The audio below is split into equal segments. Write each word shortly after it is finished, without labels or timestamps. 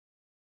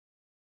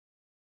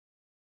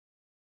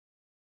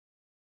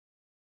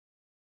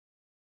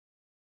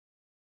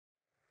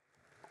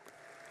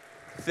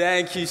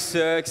Thank you,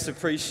 Cirques.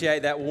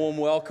 Appreciate that warm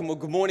welcome. Well,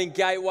 good morning,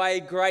 Gateway.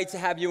 Great to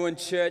have you in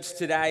church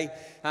today.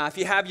 If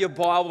you have your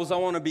Bibles, I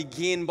want to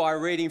begin by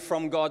reading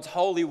from God's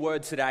holy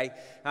word today.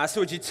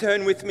 So would you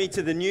turn with me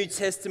to the New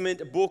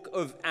Testament book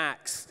of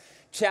Acts,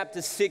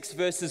 chapter 6,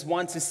 verses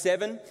 1 to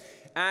 7.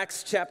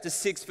 Acts chapter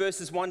 6,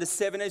 verses 1 to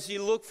 7. As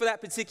you look for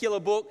that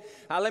particular book,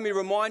 let me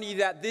remind you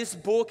that this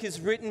book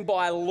is written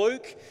by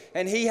Luke,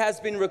 and he has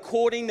been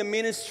recording the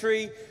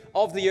ministry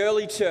of the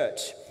early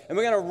church. And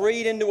we're going to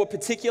read into a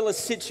particular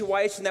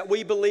situation that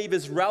we believe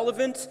is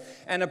relevant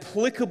and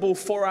applicable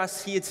for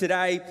us here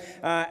today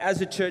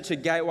as a church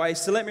at Gateway.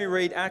 So let me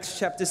read Acts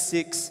chapter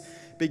 6,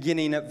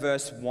 beginning at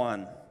verse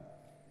 1.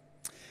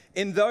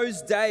 In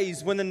those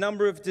days, when the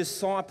number of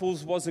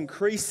disciples was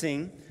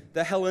increasing,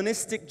 the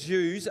Hellenistic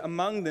Jews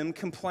among them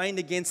complained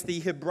against the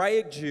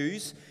Hebraic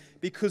Jews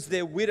because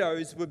their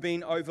widows were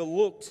being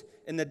overlooked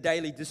in the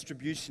daily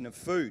distribution of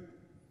food.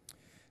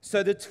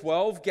 So the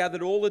 12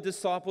 gathered all the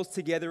disciples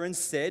together and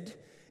said,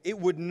 "It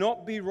would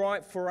not be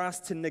right for us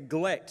to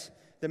neglect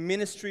the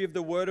ministry of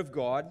the word of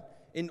God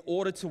in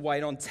order to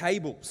wait on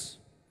tables.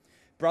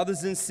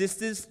 Brothers and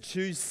sisters,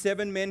 choose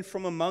 7 men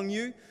from among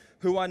you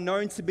who are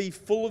known to be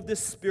full of the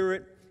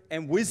Spirit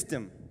and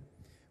wisdom.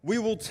 We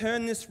will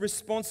turn this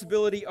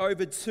responsibility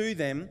over to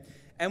them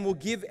and will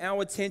give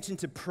our attention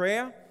to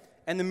prayer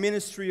and the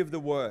ministry of the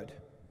word."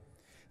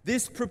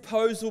 This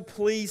proposal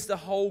pleased the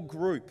whole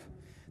group.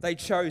 They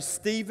chose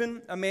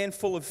Stephen, a man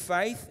full of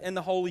faith and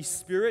the Holy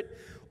Spirit,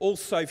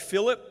 also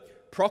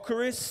Philip,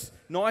 Prochorus,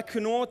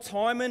 Nicanor,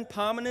 Timon,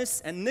 Parmenas,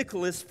 and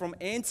Nicholas from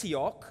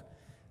Antioch,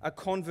 a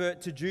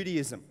convert to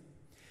Judaism.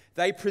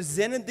 They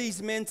presented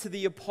these men to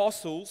the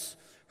apostles,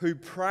 who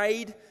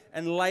prayed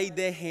and laid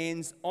their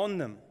hands on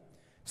them.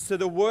 So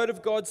the word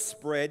of God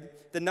spread,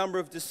 the number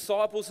of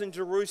disciples in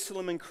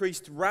Jerusalem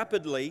increased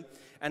rapidly,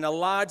 and a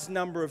large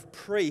number of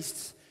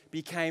priests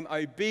became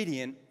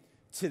obedient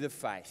to the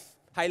faith.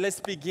 Hey, let's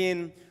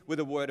begin with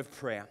a word of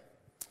prayer.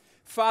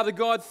 Father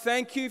God,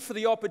 thank you for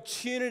the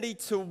opportunity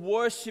to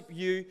worship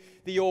you,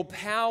 the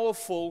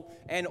all-powerful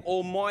and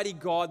almighty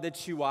God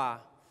that you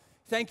are.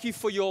 Thank you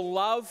for your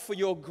love, for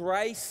your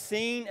grace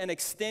seen and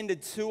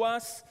extended to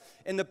us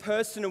in the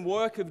person and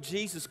work of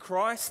Jesus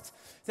Christ.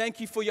 Thank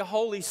you for your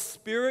Holy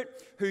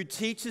Spirit who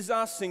teaches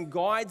us and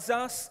guides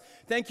us.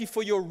 Thank you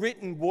for your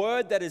written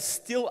word that is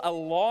still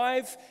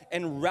alive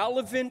and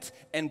relevant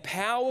and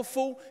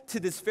powerful to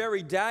this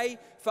very day.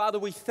 Father,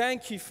 we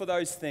thank you for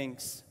those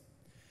things.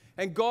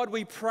 And God,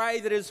 we pray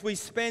that as we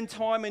spend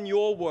time in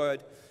your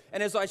word,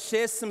 and as I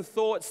share some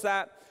thoughts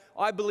that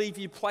I believe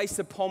you place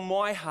upon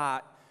my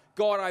heart,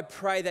 God, I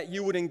pray that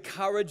you would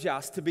encourage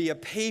us to be a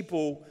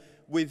people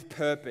with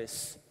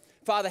purpose.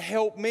 Father,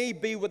 help me,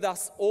 be with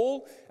us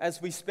all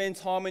as we spend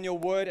time in your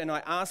word, and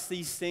I ask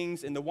these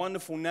things in the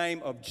wonderful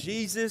name of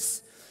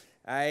Jesus.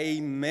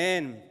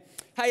 Amen.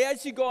 Hey,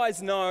 as you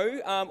guys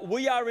know,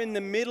 we are in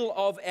the middle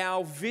of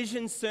our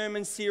vision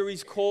sermon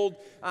series called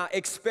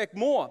Expect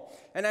More.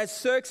 And as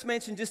Cirques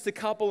mentioned just a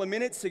couple of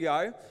minutes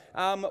ago,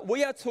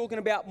 we are talking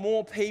about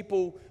more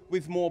people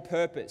with more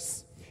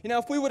purpose. You know,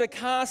 if we were to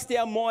cast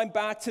our mind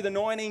back to the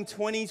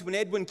 1920s when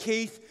Edwin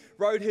Keith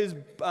rode his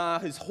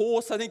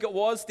horse, I think it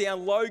was,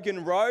 down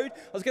Logan Road.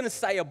 I was going to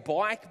say a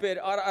bike,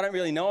 but I don't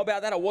really know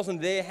about that. I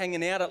wasn't there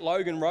hanging out at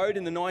Logan Road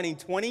in the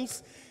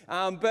 1920s.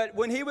 But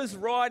when he was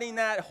riding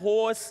that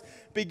horse,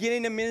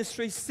 beginning the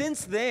ministry,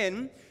 since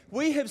then,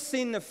 we have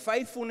seen the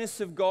faithfulness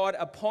of God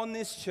upon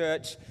this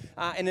church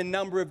in a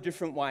number of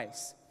different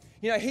ways.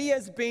 You know, he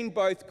has been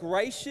both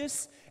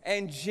gracious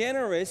and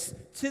generous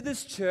to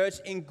this church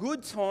in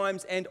good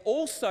times and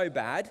also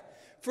bad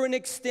for an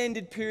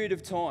extended period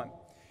of time.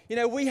 You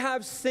know, we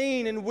have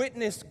seen and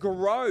witnessed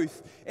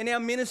growth in our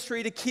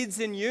ministry to kids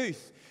and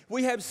youth.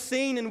 We have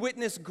seen and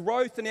witnessed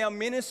growth in our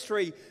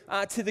ministry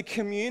to the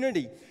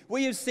community.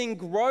 We have seen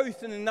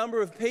growth in a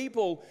number of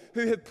people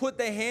who have put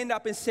their hand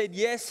up and said,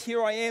 "Yes,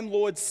 here I am,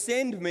 Lord,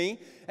 send me,"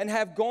 and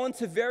have gone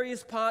to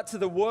various parts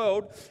of the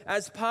world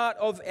as part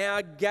of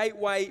our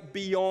Gateway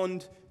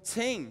Beyond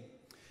team.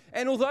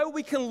 And although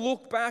we can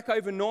look back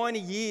over 90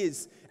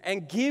 years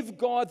and give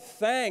God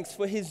thanks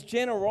for his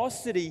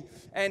generosity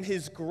and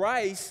his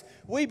grace,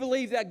 we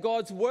believe that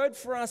God's word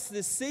for us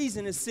this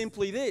season is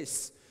simply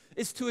this,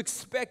 is to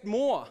expect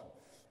more.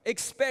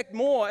 Expect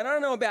more. And I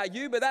don't know about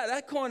you, but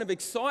that kind of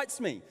excites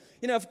me.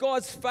 You know, if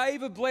God's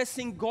favor,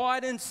 blessing,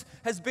 guidance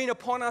has been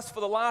upon us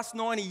for the last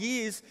 90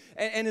 years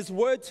and his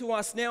word to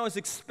us now is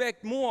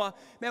expect more,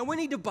 man, we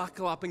need to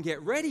buckle up and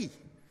get ready.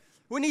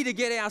 We need to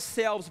get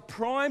ourselves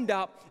primed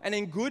up and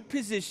in good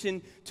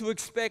position to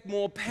expect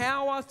more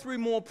power through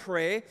more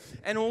prayer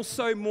and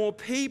also more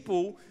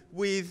people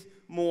with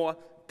more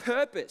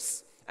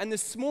purpose. And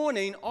this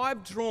morning,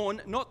 I've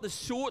drawn not the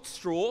short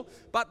straw,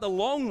 but the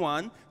long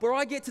one, where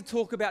I get to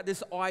talk about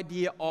this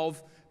idea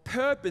of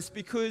purpose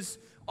because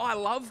I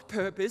love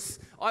purpose.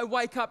 I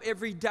wake up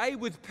every day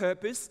with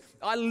purpose.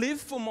 I live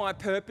for my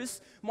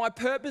purpose. My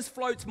purpose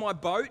floats my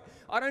boat.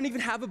 I don't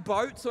even have a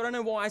boat, so I don't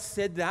know why I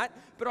said that,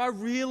 but I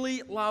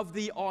really love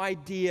the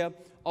idea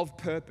of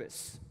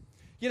purpose.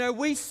 You know,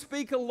 we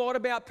speak a lot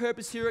about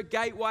purpose here at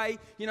Gateway.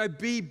 You know,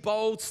 be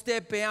bold,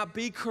 step out,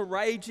 be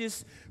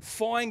courageous,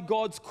 find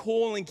God's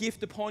call and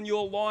gift upon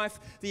your life,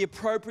 the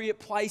appropriate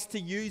place to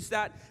use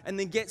that, and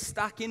then get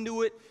stuck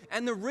into it.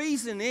 And the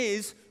reason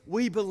is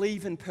we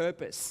believe in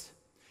purpose.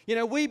 You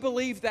know, we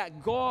believe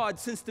that God,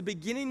 since the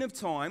beginning of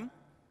time,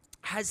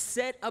 has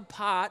set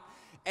apart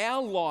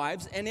our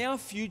lives and our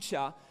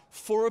future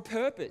for a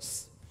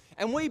purpose.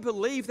 And we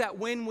believe that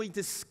when we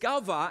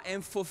discover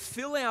and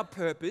fulfill our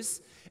purpose,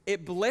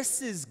 it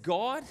blesses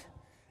God,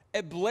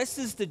 it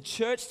blesses the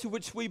church to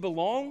which we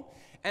belong,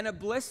 and it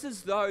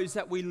blesses those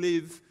that we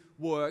live,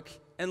 work,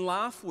 and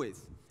laugh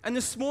with. And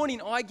this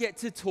morning, I get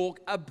to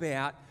talk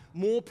about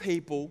more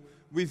people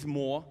with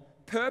more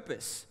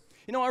purpose.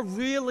 You know, I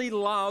really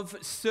love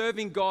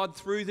serving God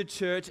through the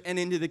church and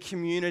into the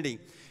community.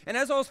 And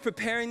as I was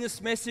preparing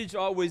this message,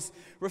 I was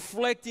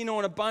reflecting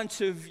on a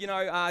bunch of,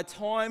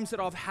 times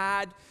that I've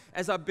had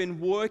as I've been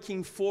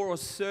working for or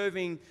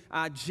serving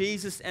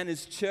Jesus and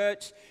His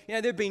church. You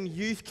know, there have been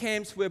youth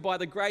camps where by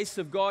the grace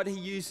of God, He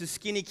used a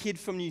skinny kid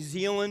from New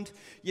Zealand,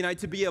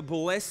 to be a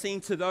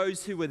blessing to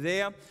those who were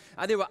there.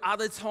 There were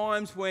other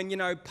times when,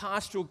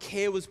 pastoral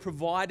care was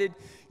provided,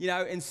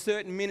 in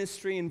certain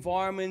ministry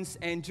environments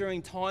and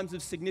during times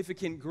of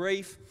significant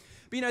grief.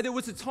 But, there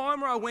was a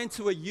time where I went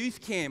to a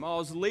youth camp. I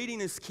was leading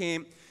this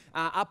camp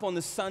up on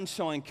the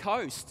Sunshine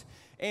Coast.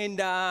 And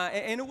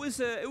it was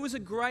a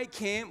great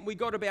camp. We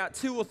got about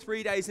 2 or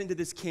 3 days into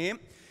this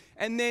camp.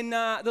 And then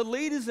the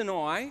leaders and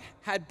I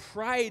had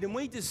prayed, and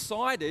we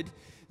decided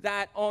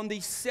that on the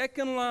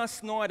second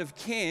last night of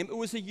camp, it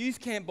was a youth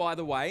camp, by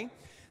the way,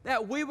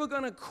 that we were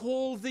going to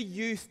call the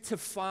youth to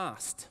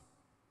fast.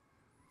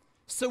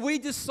 So we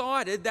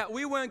decided that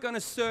we weren't going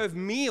to serve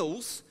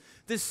meals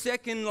the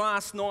second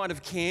last night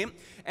of camp,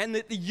 and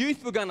that the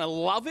youth were going to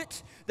love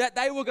it, that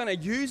they were going to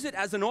use it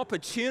as an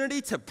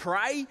opportunity to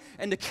pray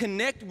and to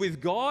connect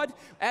with God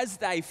as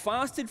they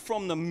fasted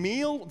from the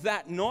meal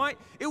that night.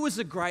 It was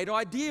a great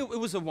idea. It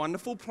was a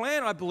wonderful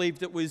plan. I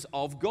believed it was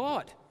of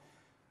God.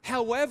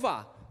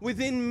 However,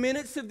 within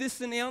minutes of this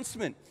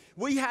announcement,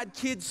 we had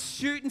kids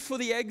shooting for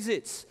the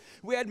exits.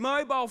 We had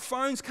mobile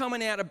phones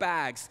coming out of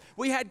bags.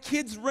 We had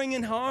kids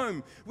ringing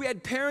home. We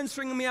had parents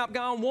ringing me up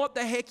going, "What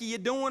the heck are you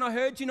doing? I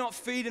heard you're not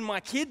feeding my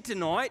kid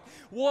tonight.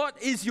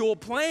 What is your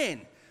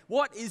plan?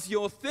 What is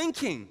your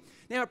thinking?"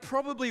 Now, it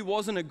probably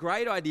wasn't a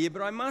great idea,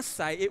 but I must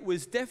say it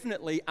was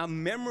definitely a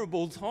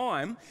memorable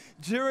time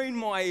during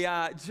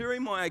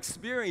my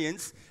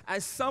experience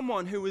as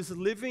someone who was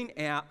living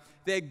out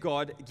their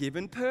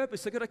God-given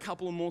purpose. I've got a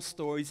couple of more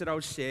stories that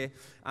I'll share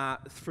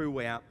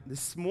throughout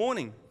this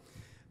morning.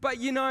 But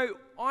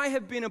I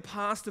have been a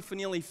pastor for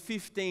nearly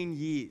 15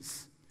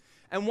 years.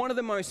 And one of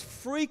the most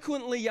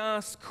frequently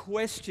asked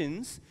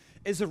questions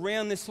is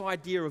around this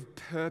idea of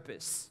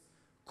purpose,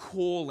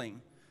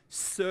 calling,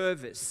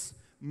 service,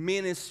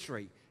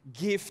 ministry,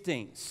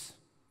 giftings.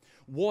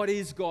 What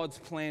is God's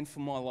plan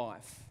for my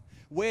life?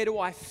 Where do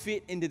I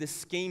fit into the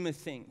scheme of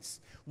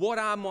things? What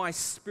are my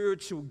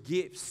spiritual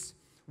gifts?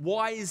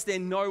 Why is there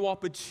no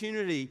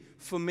opportunity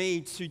for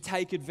me to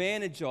take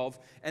advantage of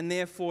and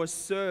therefore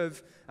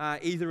serve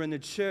either in the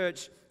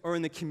church or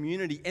in the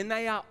community? And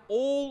they are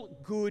all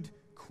good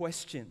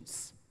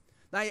questions.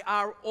 They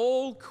are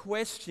all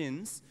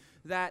questions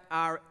that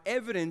are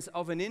evidence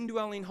of an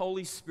indwelling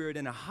Holy Spirit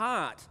and a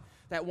heart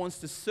that wants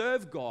to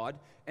serve God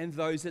and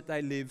those that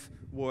they live,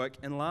 work,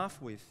 and laugh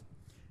with.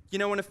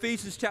 In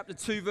Ephesians chapter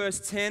 2,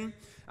 verse 10,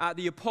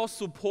 the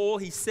Apostle Paul,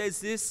 he says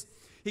this.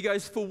 He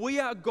goes, "For we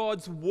are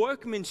God's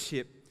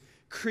workmanship,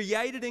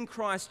 created in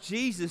Christ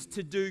Jesus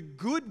to do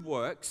good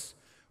works,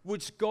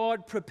 which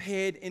God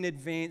prepared in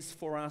advance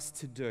for us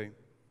to do."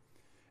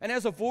 And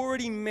as I've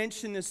already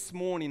mentioned this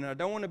morning, and I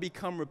don't want to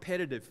become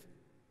repetitive,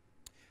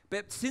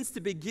 but since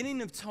the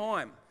beginning of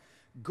time,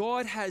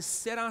 God has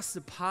set us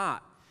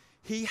apart.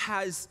 He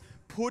has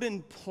put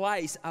in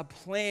place a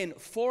plan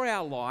for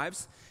our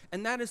lives,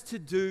 and that is to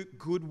do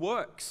good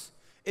works.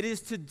 It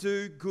is to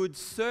do good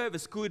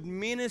service, good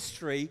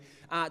ministry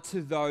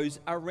to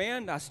those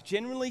around us.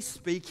 Generally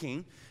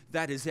speaking,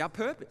 that is our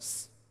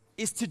purpose,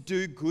 is to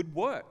do good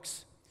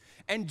works.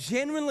 And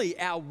generally,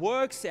 our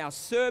works, our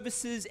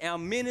services, our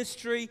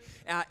ministry,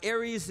 our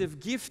areas of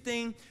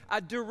gifting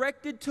are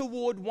directed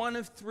toward one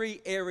of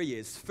 3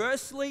 areas.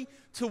 Firstly,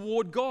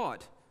 toward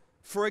God.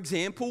 For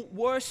example,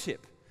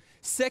 worship.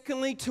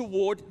 Secondly,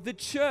 toward the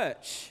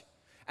church.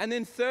 And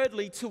then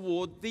thirdly,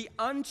 toward the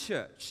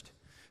unchurched.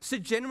 So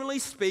generally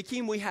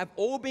speaking, we have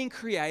all been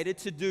created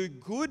to do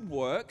good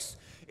works,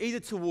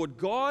 either toward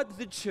God,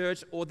 the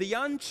church, or the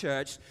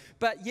unchurched.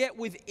 But yet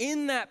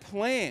within that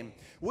plan,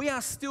 we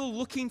are still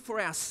looking for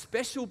our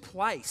special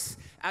place,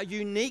 our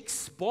unique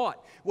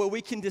spot where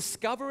we can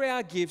discover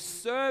our gifts,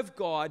 serve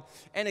God,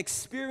 and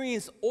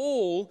experience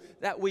all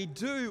that we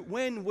do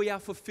when we are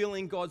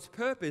fulfilling God's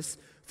purpose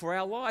for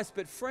our lives.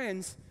 But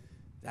friends,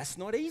 that's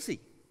not easy.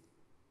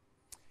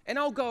 And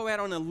I'll go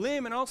out on a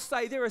limb and I'll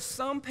say there are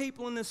some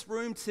people in this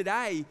room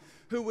today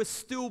who are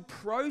still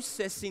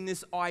processing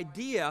this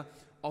idea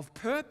of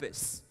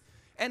purpose.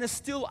 and are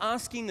still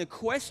asking the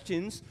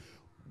questions,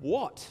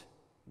 what,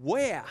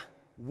 where,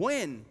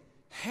 when,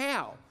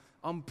 how.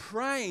 I'm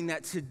praying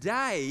that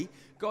today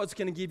God's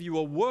going to give you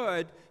a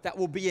word that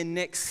will be a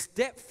next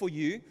step for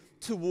you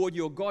toward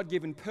your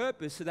God-given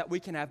purpose so that we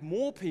can have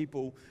more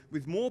people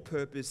with more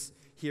purpose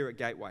here at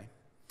Gateway.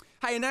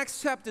 Hey, in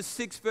Acts chapter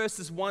 6,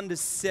 verses 1 to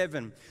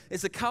 7,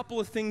 there's a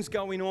couple of things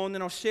going on,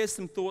 and I'll share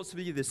some thoughts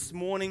with you this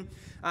morning.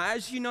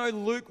 As you know,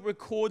 Luke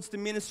records the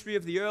ministry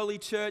of the early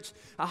church.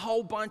 A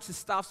whole bunch of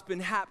stuff's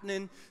been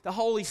happening. The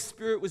Holy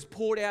Spirit was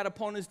poured out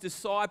upon his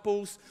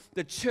disciples.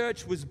 The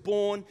church was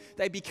born.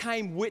 They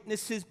became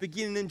witnesses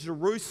beginning in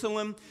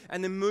Jerusalem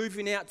and then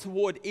moving out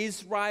toward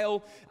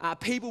Israel.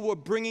 People were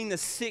bringing the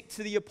sick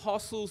to the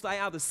apostles. They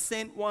are the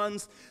sent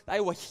ones. They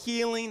were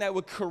healing. They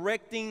were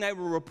correcting. They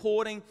were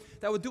reporting.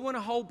 They were doing a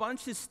whole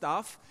bunch of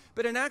stuff.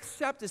 But in Acts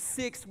chapter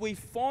 6, we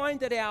find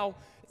that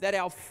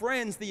our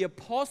friends, the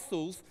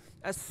apostles,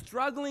 are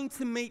struggling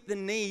to meet the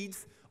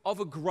needs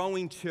of a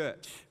growing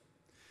church.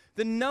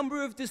 The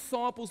number of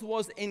disciples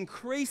was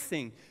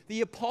increasing.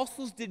 The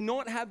apostles did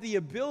not have the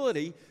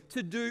ability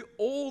to do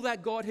all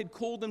that God had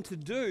called them to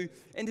do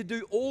and to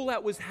do all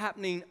that was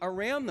happening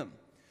around them.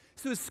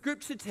 So as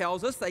Scripture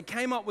tells us, they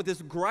came up with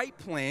this great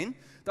plan.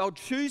 They'll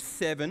choose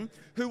 7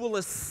 who will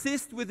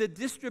assist with the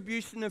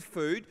distribution of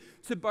food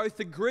to both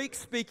the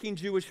Greek-speaking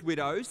Jewish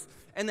widows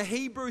and the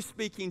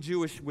Hebrew-speaking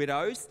Jewish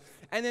widows,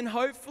 and then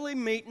hopefully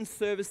meet and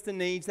service the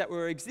needs that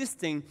were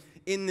existing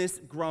in this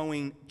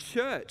growing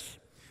church.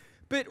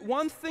 But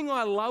one thing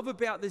I love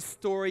about this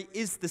story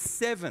is the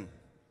 7.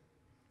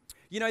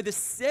 You know, the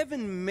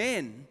 7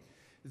 men,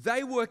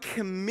 they were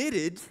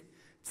committed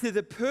to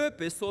the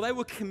purpose, or they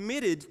were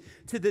committed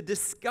to the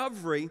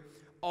discovery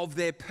of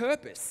their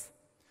purpose.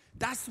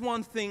 That's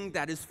one thing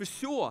that is for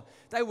sure.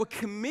 They were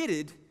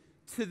committed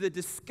to the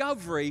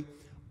discovery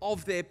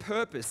of their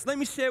purpose. Let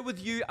me share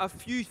with you a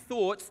few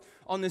thoughts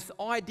on this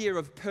idea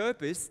of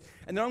purpose,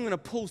 and then I'm going to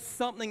pull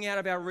something out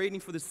of our reading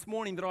for this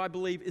morning that I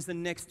believe is the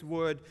next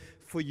word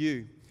for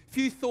you. A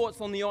few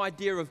thoughts on the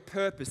idea of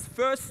purpose.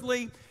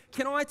 Firstly,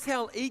 can I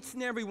tell each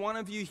and every one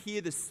of you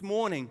here this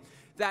morning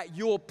that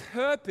your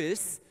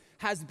purpose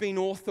has been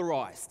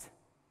authorized?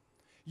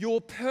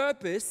 Your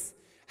purpose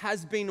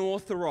has been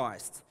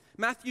authorized.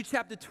 Matthew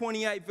chapter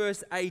 28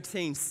 verse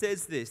 18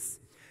 says this.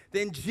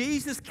 Then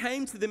Jesus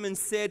came to them and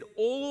said,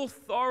 all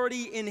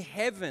authority in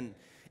heaven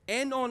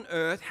and on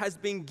earth has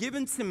been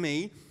given to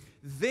me,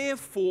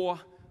 therefore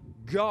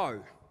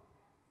go.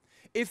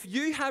 If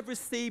you have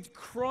received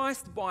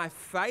Christ by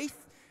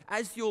faith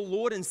as your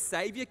Lord and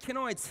Savior, can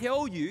I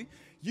tell you,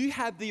 you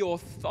have the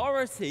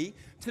authority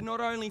to not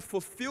only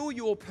fulfill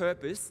your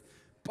purpose,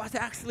 but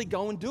to actually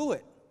go and do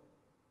it.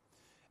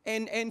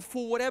 And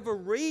for whatever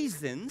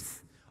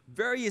reasons,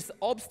 various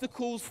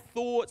obstacles,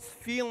 thoughts,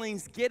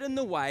 feelings get in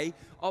the way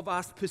of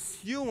us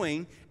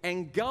pursuing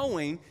and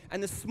going.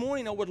 And this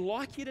morning, I would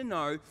like you to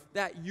know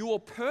that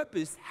your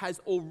purpose has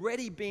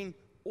already been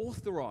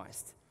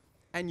authorized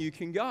and you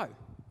can go.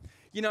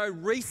 You know,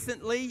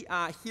 recently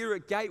here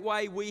at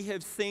Gateway, we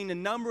have seen a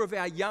number of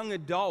our young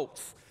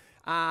adults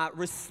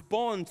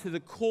respond to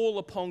the call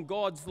upon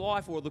God's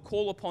life, or the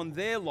call upon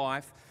their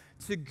life,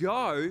 to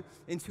go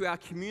into our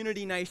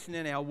community, nation,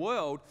 and our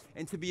world,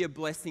 and to be a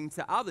blessing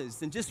to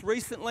others. And just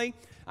recently,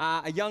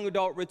 a young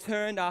adult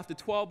returned after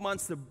 12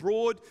 months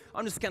abroad.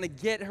 I'm just going to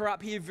get her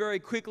up here very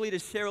quickly to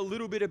share a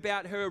little bit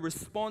about her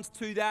response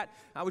to that.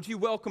 Would you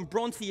welcome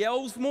Bronte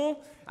Elsmore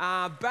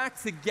back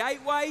to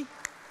Gateway?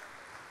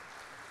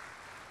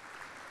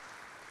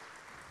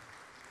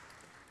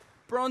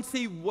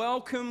 Bronte,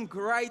 welcome.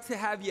 Great to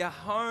have you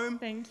home.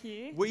 Thank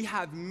you. We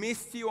have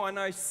missed you. I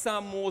know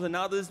some more than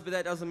others, but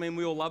that doesn't mean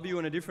we all love you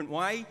in a different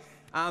way.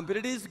 But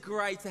it is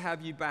great to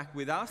have you back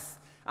with us.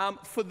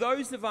 For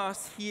those of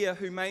us here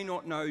who may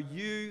not know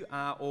you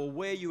or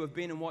where you have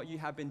been and what you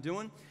have been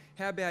doing,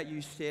 how about you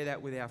share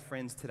that with our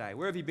friends today?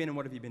 Where have you been and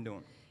what have you been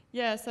doing?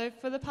 Yeah, so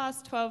for the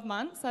past 12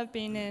 months, I've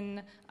been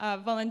in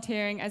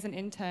volunteering as an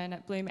intern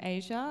at Bloom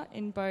Asia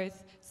in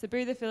both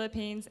Cebu, the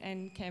Philippines,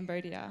 and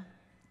Cambodia.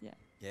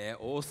 Yeah,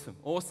 awesome,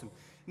 awesome.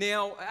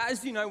 Now,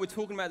 as you know, we're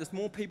talking about this,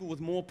 more people with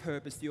more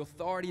purpose, the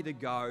authority to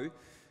go.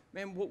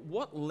 Man,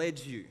 what led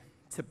you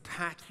to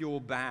pack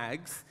your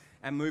bags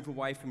and move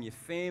away from your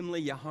family,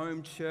 your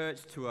home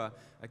church, to a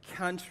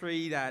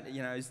country that,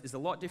 you know, is a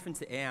lot different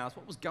to ours?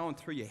 What was going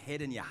through your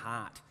head and your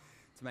heart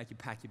to make you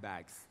pack your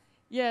bags?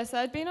 Yeah, so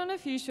I'd been on a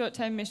few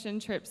short-term mission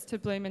trips to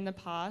Bloom in the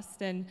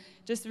past and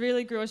just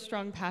really grew a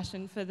strong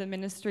passion for the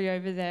ministry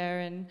over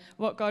there and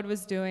what God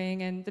was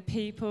doing and the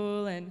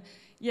people. And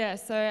yeah,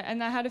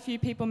 and I had a few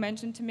people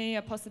mention to me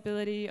a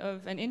possibility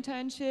of an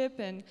internship,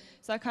 and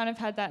so I kind of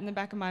had that in the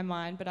back of my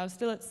mind, but I was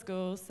still at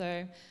school,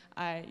 so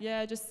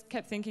I just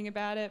kept thinking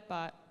about it.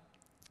 But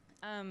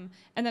and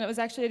then it was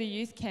actually at a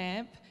youth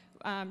camp.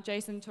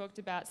 Jason talked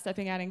about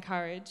stepping out in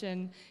courage,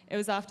 and it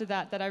was after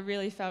that I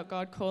really felt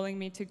God calling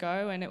me to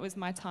go, and it was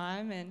my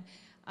time. And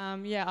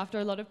after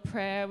a lot of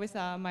prayer with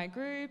my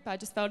group, I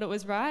just felt it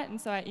was right,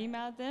 and so I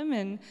emailed them,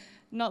 and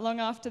not long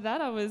after that,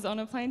 I was on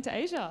a plane to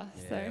Asia.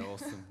 Yeah,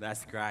 awesome.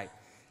 That's great.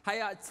 Hey,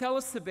 tell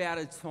us about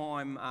a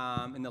time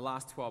in the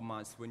last 12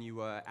 months when you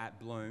were at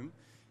Bloom,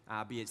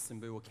 be it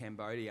Cebu or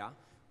Cambodia,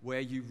 where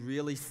you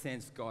really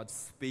sensed God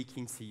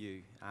speaking to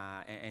you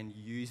and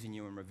using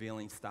you and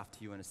revealing stuff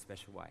to you in a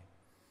special way.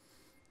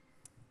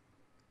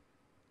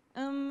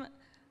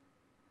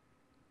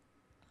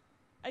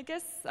 I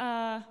guess,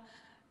 I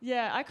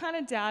kind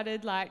of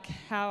doubted like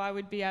how I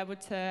would be able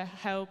to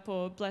help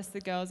or bless the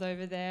girls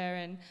over there,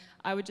 and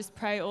I would just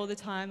pray all the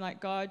time,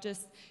 like, God,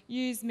 just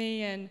use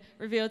me and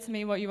reveal to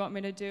me what you want me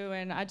to do.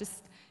 And I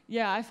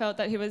felt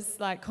that he was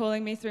like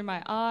calling me through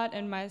my art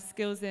and my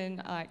skills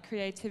in like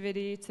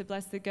creativity to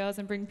bless the girls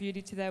and bring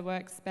beauty to their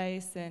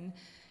workspace. And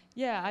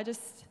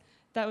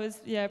that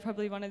was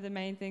probably one of the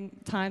main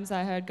times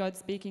I heard God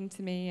speaking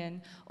to me.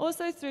 And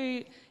also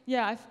through,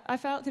 I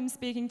felt him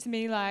speaking to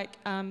me like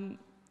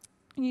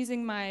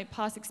using my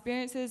past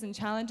experiences and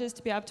challenges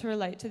to be able to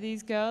relate to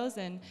these girls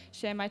and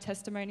share my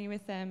testimony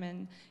with them.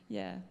 And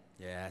yeah,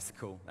 that's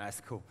cool.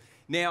 That's cool.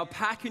 Now,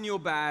 packing your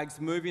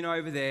bags, moving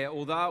over there,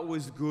 although it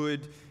was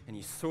good and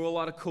you saw a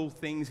lot of cool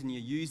things and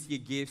you used your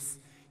gifts,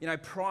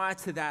 prior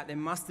to that, there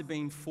must have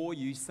been for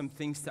you some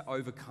things to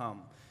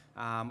overcome.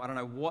 I don't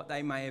know what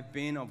they may have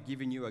been. I've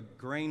given you a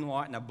green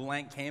light and a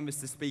blank canvas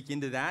to speak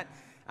into that.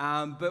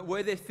 But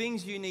were there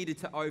things you needed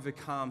to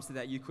overcome so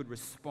that you could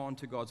respond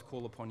to God's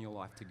call upon your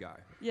life to go?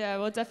 Yeah,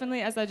 well,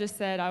 definitely, as I just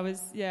said, I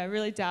was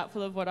really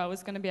doubtful of what I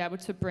was going to be able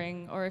to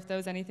bring, or if there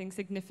was anything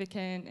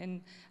significant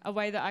in a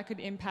way that I could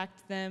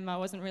impact them. I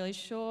wasn't really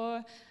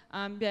sure.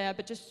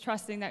 But just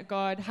trusting that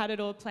God had it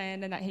all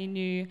planned and that he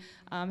knew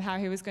how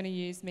he was going to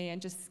use me,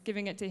 and just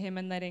giving it to him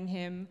and letting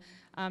him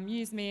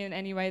use me in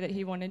any way that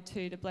he wanted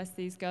to bless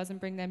these girls and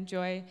bring them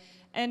joy.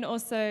 And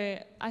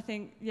also, I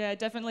think,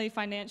 definitely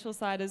financial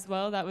side as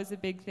well. That was a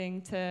big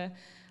thing that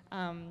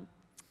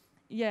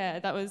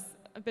was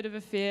a bit of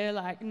a fear,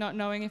 like not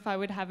knowing if I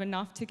would have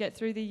enough to get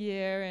through the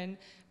year.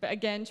 But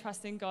again,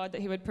 trusting God that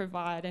he would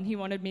provide, and he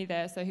wanted me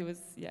there, so he was,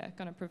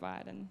 going to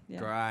provide. And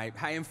Great.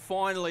 Hey, and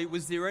finally,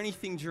 was there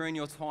anything during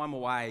your time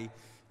away,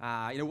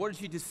 what did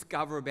you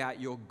discover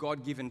about your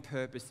God-given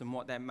purpose and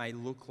what that may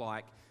look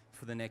like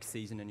for the next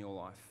season in your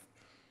life?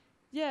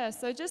 Yeah,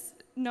 so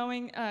just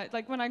knowing,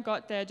 when I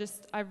got there,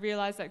 I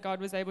realized that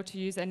God was able to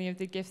use any of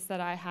the gifts that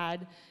I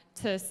had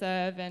to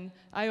serve, and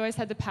I always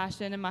had the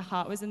passion and my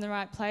heart was in the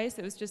right place.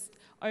 It was just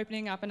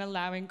opening up and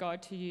allowing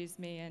God to use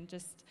me, and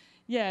just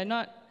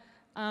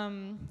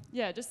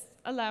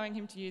allowing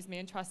him to use me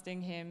and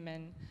trusting him.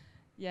 And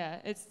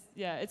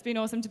it's been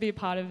awesome to be a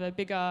part of a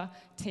bigger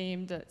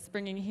team that's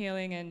bringing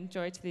healing and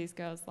joy to these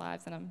girls'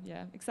 lives, and I'm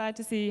excited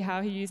to see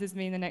how he uses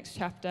me in the next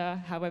chapter,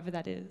 however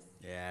that is.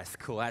 Yeah, that's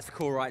cool. That's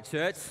cool, right,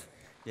 church?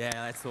 Yeah,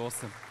 that's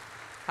awesome.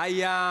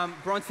 Hey,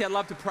 Bronte, I'd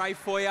love to pray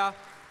for you.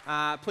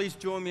 Please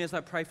join me as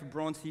I pray for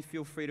Bronte.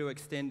 Feel free to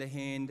extend a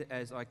hand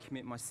as I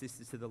commit my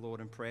sister to the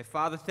Lord in prayer.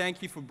 Father,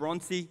 thank you for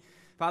Bronte.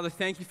 Father,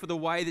 thank you for the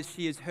way that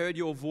she has heard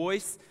your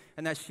voice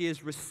and that she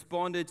has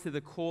responded to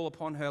the call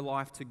upon her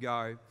life to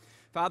go.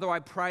 Father, I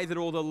pray that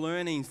all the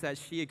learnings that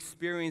she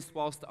experienced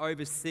whilst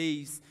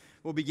overseas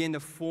will begin to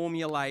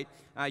formulate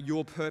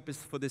your purpose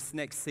for this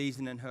next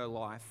season in her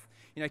life.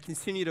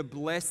 Continue to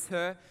bless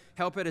her,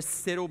 help her to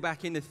settle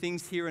back into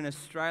things here in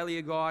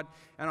Australia, God,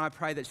 and I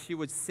pray that she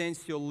would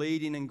sense your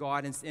leading and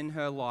guidance in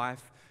her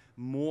life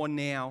more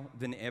now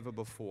than ever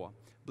before.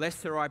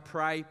 Bless her, I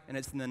pray, and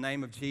it's in the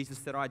name of Jesus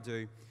that I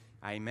do.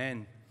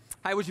 Amen.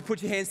 Hey, would you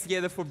put your hands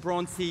together for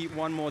Bronte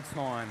one more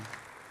time?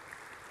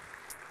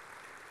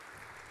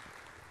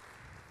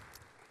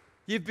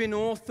 You've been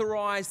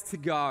authorized to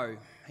go.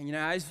 And,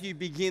 as you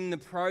begin the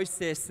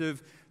process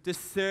of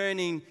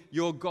discerning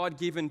your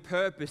God-given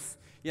purpose,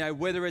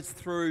 whether it's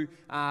through,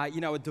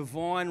 a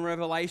divine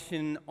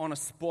revelation on a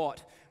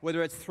spot,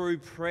 whether it's through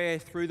prayer,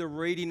 through the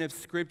reading of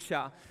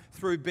Scripture,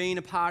 through being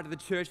a part of the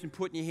church and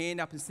putting your hand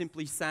up and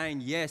simply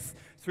saying yes,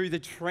 through the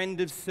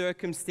trend of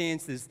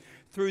circumstances,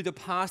 through the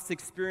past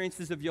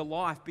experiences of your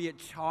life, be it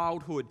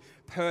childhood,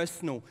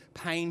 personal,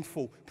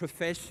 painful,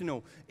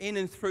 professional, in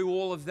and through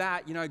all of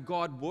that,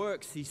 God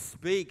works, he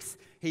speaks,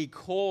 he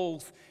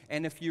calls,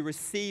 and if you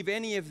receive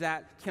any of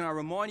that, can I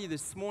remind you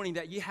this morning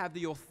that you have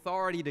the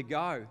authority to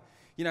go.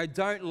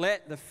 Don't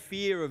let the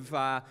fear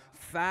of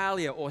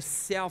failure or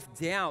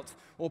self-doubt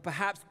or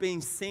perhaps being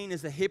seen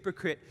as a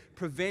hypocrite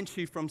prevent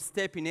you from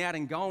stepping out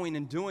and going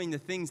and doing the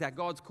things that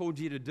God's called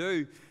you to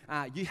do.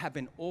 You have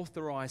been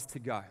authorized to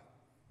go.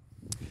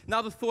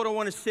 Another thought I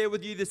want to share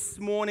with you this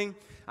morning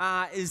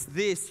is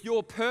this.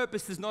 Your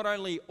purpose is not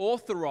only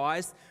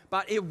authorized,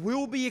 but it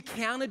will be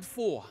accounted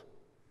for.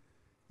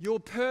 Your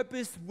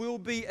purpose will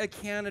be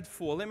accounted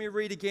for. Let me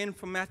read again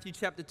from Matthew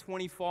chapter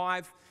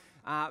 25,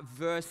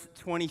 verse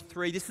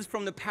 23. This is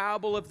from the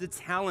parable of the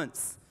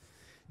talents.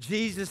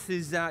 Jesus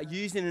is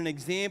using an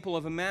example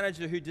of a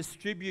manager who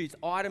distributes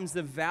items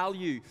of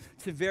value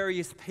to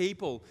various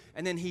people,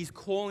 and then he's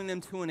calling them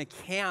to an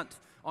account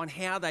on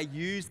how they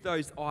use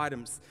those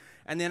items.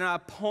 And then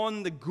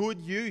upon the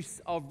good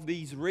use of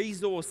these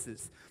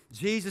resources,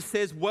 Jesus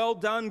says, "Well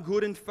done,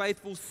 good and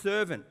faithful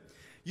servant.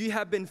 You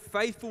have been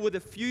faithful with a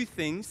few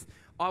things.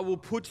 I will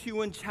put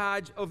you in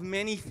charge of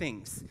many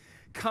things.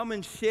 Come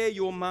and share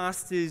your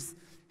master's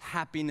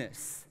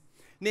happiness.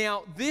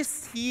 Now,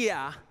 this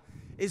here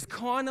is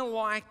kind of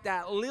like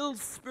that little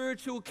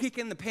spiritual kick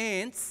in the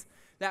pants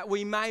that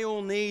we may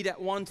all need at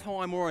one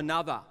time or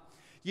another.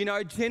 You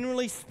know,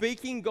 generally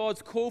speaking,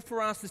 God's call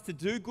for us is to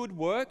do good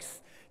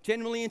works,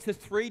 generally into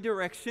three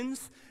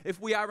directions. If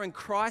we are in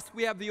Christ,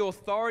 we have the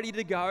authority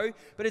to go,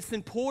 but it's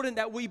important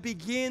that we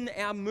begin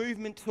our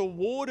movement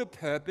toward a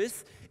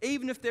purpose,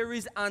 even if there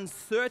is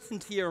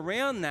uncertainty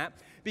around that,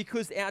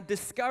 because our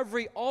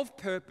discovery of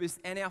purpose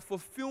and our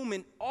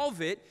fulfillment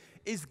of it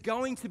is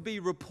going to be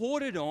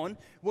reported on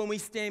when we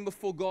stand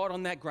before God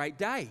on that great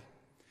day.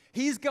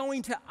 He's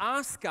going to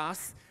ask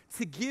us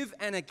to give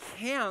an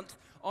account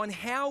on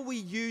how we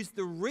use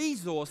the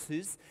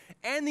resources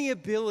and the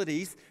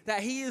abilities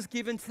that He has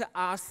given to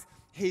us,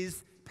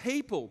 His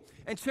people.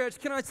 And church,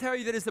 can I tell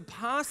you that as a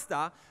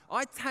pastor,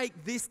 I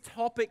take this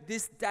topic,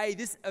 this day,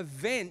 this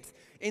event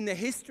in the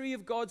history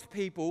of God's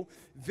people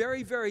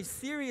very, very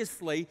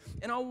seriously.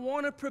 And I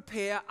want to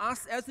prepare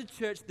us as a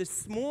church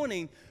this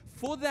morning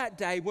for that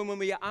day when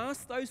we are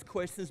asked those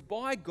questions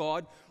by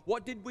God,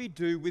 what did we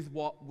do with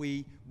what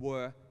we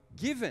were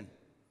given?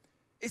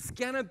 It's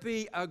going to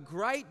be a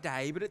great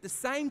day, but at the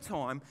same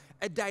time,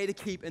 a day to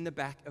keep in the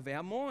back of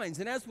our minds.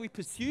 And as we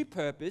pursue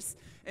purpose,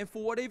 and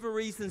for whatever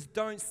reasons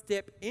don't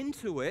step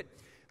into it,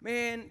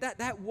 man,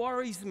 that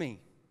worries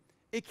me.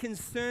 It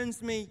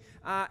concerns me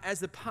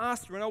as a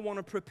pastor, and I want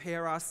to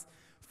prepare us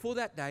for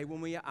that day when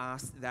we are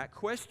asked that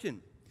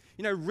question.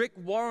 You know, Rick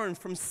Warren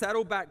from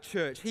Saddleback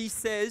Church, he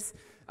says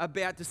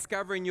about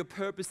discovering your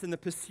purpose and the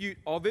pursuit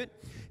of it,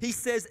 he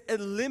says,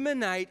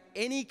 eliminate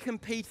any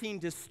competing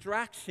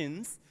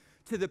distractions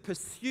to the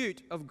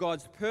pursuit of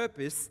God's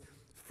purpose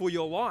for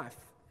your life.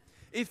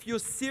 If you're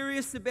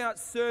serious about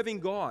serving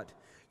God,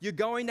 you're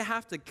going to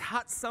have to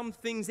cut some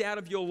things out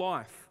of your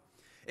life.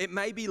 It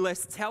may be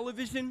less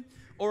television,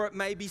 or it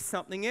may be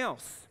something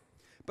else.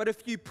 But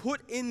if you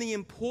put in the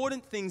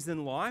important things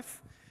in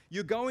life,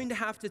 you're going to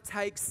have to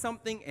take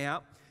something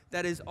out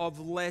that is of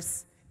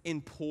less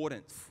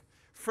importance.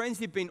 Friends,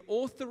 you've been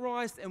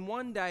authorized, and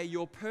one day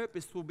your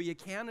purpose will be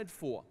accounted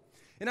for.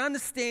 And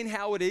understand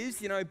how it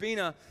is, you know, being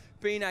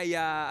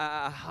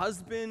a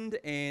husband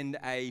and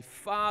a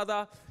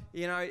father,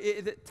 you know,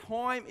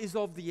 time is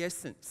of the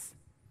essence.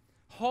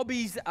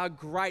 Hobbies are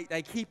great.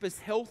 They keep us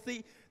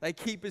healthy. They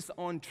keep us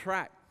on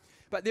track.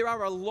 But there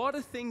are a lot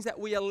of things that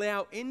we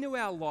allow into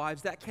our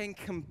lives that can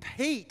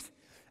compete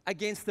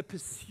against the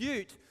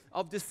pursuit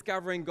of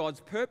discovering God's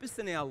purpose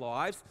in our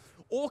lives,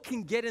 or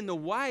can get in the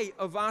way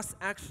of us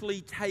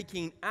actually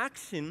taking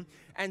action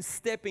and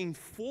stepping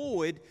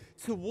forward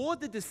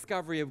toward the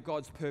discovery of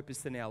God's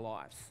purpose in our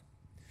lives.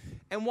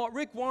 And what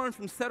Rick Warren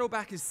from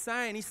Saddleback is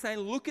saying, he's saying,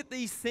 look at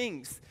these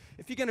things.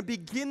 If you're going to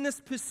begin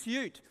this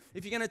pursuit,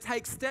 if you're going to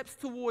take steps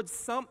towards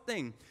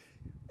something,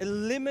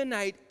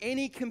 eliminate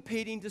any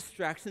competing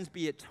distractions,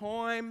 be it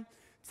time,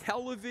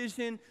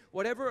 television,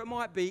 whatever it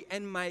might be,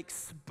 and make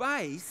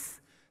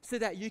space so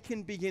that you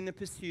can begin the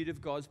pursuit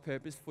of God's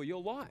purpose for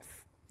your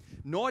life.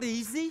 Not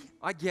easy,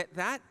 I get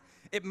that.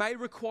 It may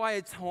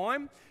require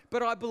time,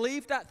 but I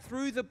believe that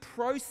through the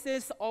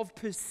process of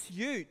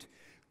pursuit,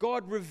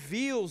 God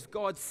reveals,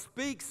 God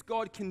speaks,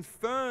 God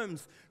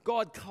confirms,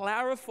 God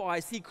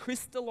clarifies, He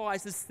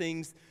crystallizes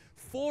things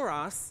for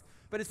us.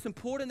 But it's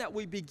important that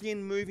we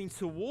begin moving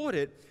toward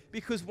it,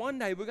 because one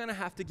day we're going to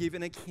have to give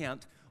an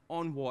account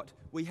on what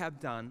we have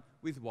done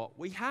with what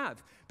we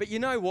have. But you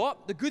know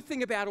what? The good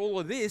thing about all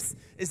of this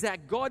is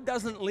that God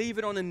doesn't leave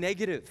it on a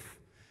negative.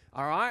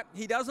 All right?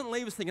 He doesn't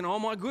leave us thinking, oh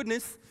my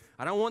goodness,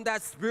 I don't want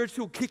that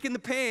spiritual kick in the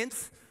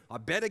pants. I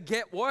better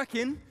get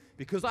working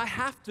because I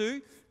have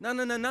to.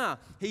 No.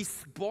 He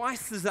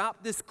spices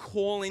up this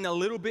calling a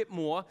little bit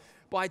more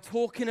by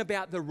talking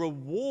about the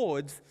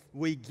rewards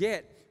we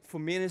get for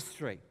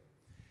ministry.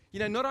 You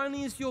know, not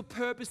only is your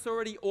purpose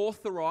already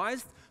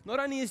authorized, not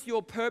only is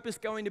your purpose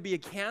going to be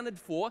accounted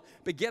for,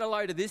 but get a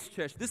load of this,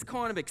 church. This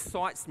kind of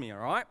excites me, all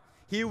right?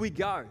 Here we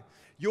go.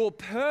 Your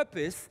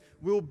purpose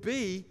will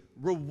be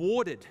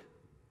rewarded.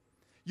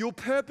 Your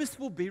purpose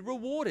will be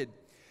rewarded.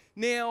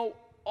 Now,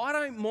 I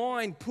don't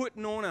mind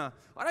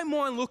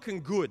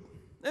looking good.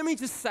 Let me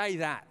just say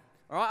that.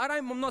 All right?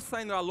 I'm not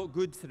saying that I look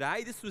good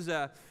today. This was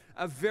a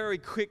very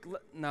quick,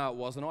 no, it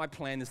wasn't. I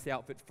planned this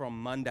outfit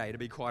from Monday, to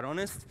be quite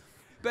honest.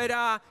 But,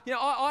 you know,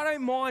 I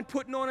don't mind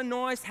putting on a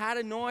nice hat,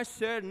 a nice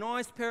shirt, a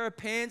nice pair of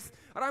pants.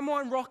 I don't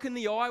mind rocking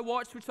the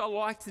iWatch, which I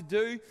like to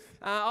do.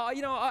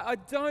 I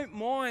don't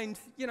mind,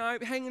 you know,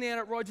 hanging out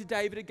at Roger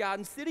David at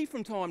Garden City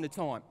from time to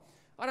time.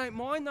 I don't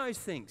mind those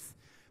things.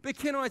 But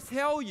can I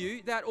tell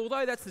you that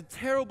although that's a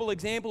terrible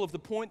example of the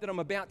point that I'm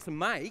about to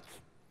make,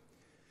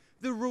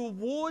 the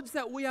rewards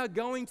that we are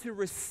going to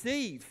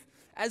receive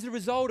as a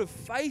result of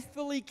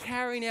faithfully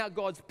carrying out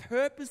God's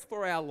purpose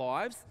for our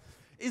lives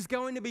is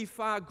going to be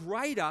far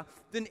greater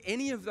than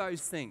any of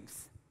those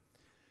things.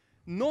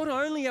 Not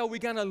only are we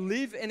going to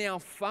live in our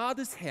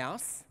Father's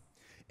house,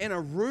 in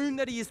a room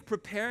that He is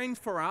preparing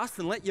for us,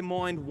 and let your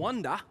mind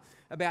wander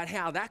about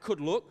how that could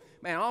look.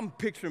 Man, I'm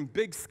picturing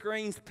big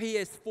screens,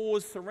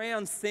 PS4s,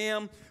 surround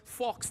sound,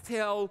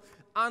 Foxtel,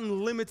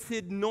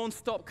 unlimited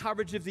non-stop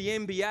coverage of the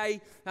NBA.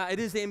 It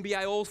is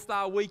NBA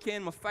All-Star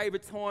Weekend, my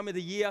favorite time of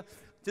the year.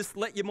 Just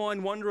let your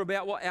mind wander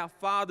about what our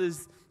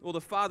Father's, or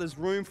the Father's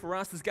room for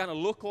us is going to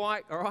look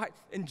like, all right?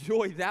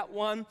 Enjoy that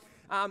one.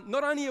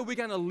 Not only are we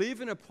going to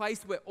live in a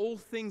place where all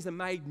things are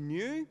made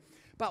new,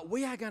 but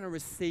we are going to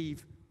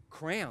receive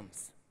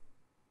crowns.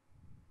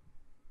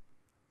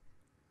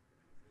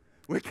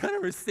 We're going to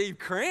receive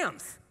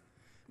crowns.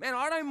 Man,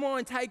 I don't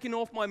mind taking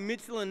off my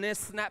Mitchell &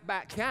 Ness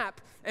snapback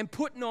cap and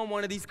putting on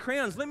one of these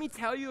crowns. Let me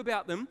tell you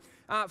about them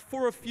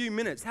for a few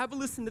minutes. Have a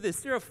listen to this.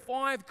 There are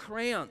 5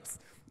 crowns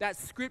that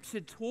Scripture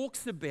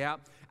talks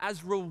about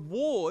as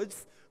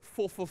rewards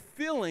for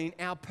fulfilling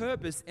our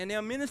purpose and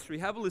our ministry.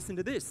 Have a listen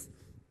to this.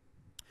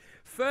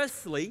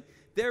 Firstly,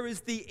 there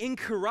is the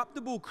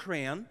incorruptible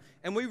crown,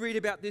 and we read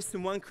about this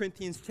in 1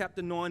 Corinthians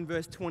chapter 9,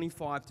 verse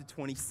 25 to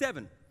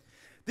 27.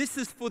 This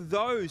is for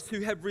those who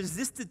have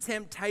resisted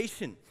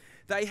temptation.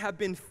 They have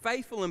been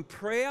faithful in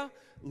prayer,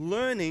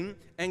 learning,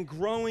 and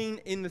growing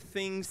in the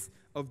things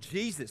of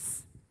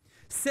Jesus.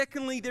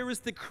 Secondly, there is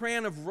the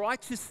crown of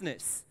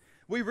righteousness.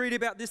 We read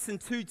about this in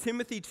 2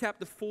 Timothy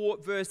chapter 4,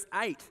 verse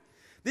 8.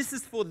 This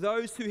is for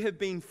those who have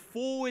been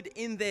forward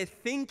in their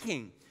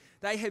thinking.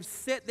 They have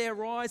set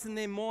their eyes and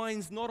their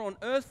minds not on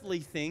earthly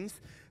things,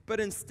 but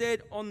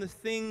instead on the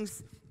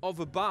things of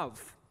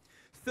above.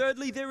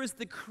 Thirdly, there is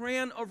the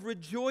crown of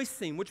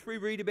rejoicing, which we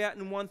read about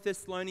in 1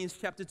 Thessalonians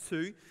chapter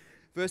 2,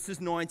 verses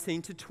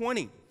 19 to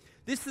 20.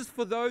 This is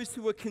for those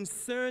who are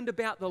concerned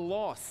about the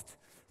lost.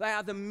 They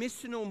are the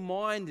missional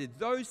minded,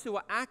 those who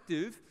are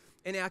active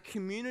in our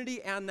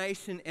community, our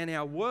nation, and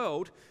our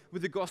world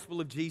with the gospel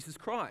of Jesus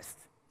Christ.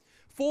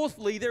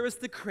 Fourthly, there is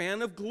the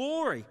crown of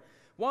glory.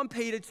 1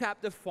 Peter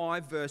chapter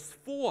 5, verse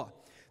 4.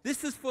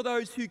 This is for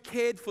those who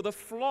cared for the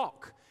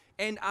flock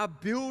and are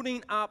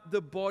building up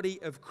the body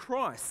of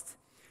Christ.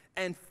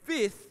 And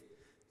fifth,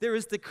 there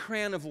is the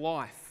crown of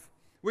life.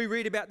 We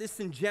read about this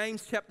in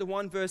James chapter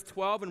 1, verse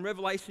 12, and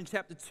Revelation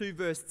chapter 2,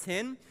 verse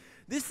 10.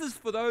 This is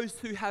for those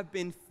who have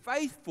been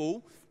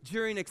faithful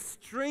during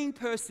extreme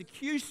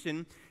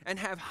persecution and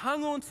have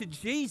hung on to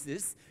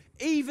Jesus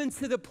even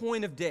to the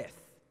point of death.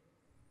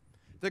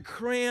 The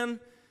crown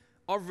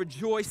of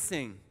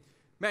rejoicing.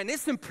 Man,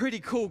 there's some pretty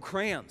cool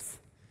crowns.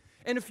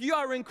 And if you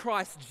are in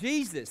Christ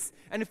Jesus,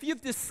 and if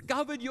you've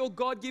discovered your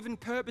God-given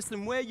purpose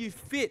and where you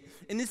fit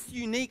in this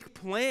unique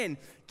plan,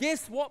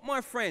 guess what,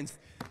 my friends?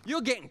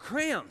 You're getting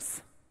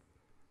crowns.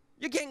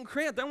 You're getting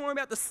crowns. Don't worry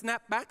about the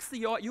snapbacks.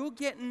 You're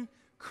getting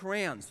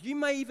crowns. You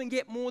may even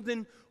get more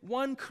than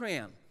one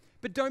crown,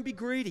 but don't be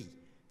greedy.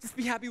 Just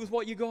be happy with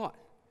what you got.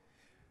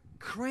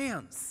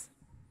 Crowns.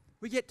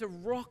 We get to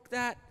rock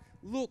that,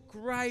 look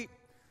great.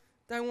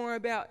 Don't worry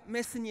about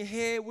messing your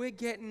hair. We're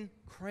getting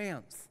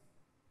crowns.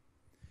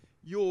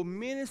 Your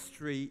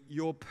ministry,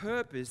 your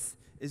purpose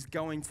is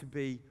going to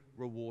be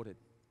rewarded.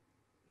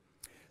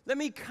 Let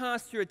me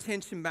cast your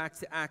attention back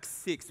to Acts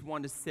 6,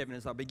 1 to 7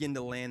 as I begin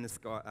to land this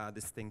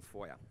thing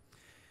for you.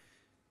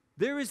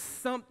 There is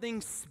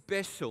something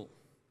special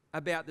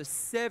about the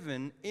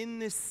 7 in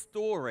this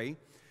story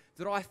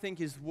that I think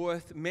is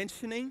worth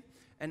mentioning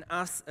and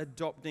us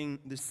adopting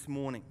this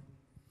morning.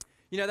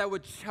 You know, they were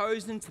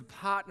chosen to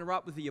partner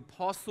up with the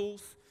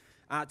apostles,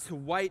 to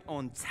wait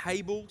on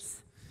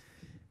tables.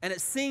 And it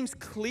seems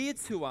clear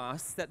to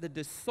us that the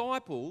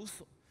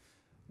disciples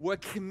were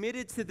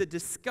committed to the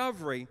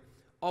discovery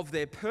of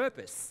their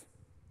purpose.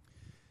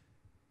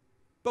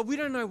 But we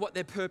don't know what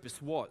their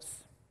purpose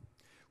was.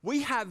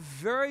 We have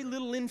very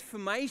little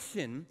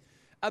information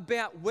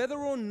about whether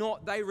or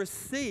not they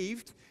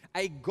received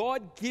a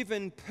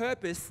God-given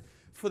purpose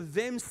for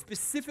them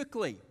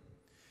specifically.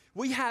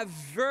 We have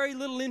very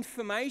little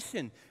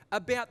information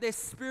about their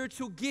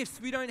spiritual gifts.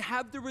 We don't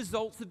have the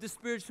results of the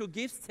spiritual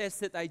gifts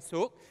test that they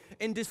took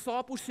in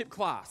discipleship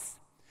class.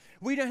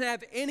 We don't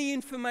have any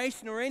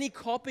information or any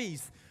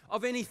copies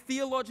of any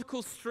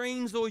theological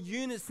streams or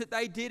units that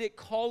they did at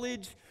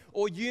college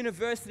or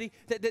university.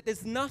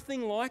 There's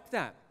nothing like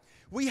that.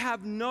 We have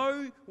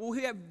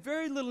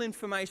very little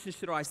information,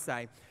 should I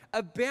say,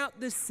 about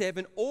the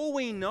 7. All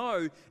we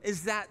know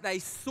is that they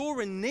saw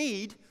a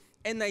need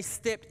and they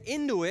stepped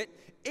into it,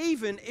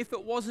 even if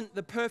it wasn't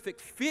the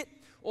perfect fit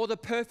or the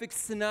perfect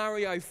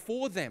scenario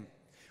for them.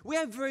 We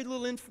have very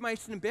little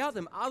information about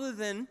them other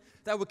than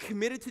they were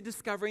committed to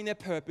discovering their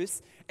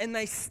purpose and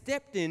they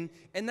stepped in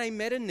and they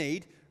met a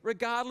need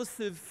regardless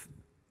of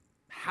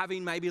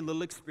having maybe a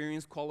little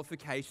experience,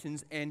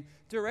 qualifications, and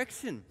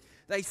direction.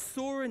 They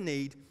saw a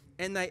need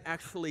and they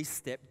actually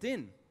stepped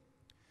in.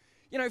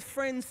 You know,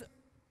 friends,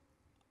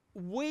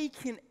 we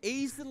can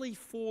easily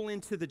fall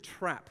into the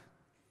trap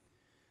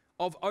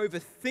of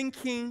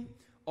overthinking,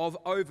 of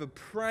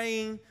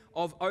over-praying,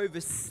 of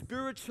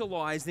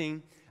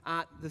over-spiritualizing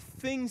the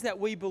things that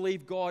we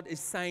believe God is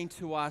saying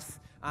to us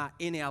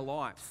in our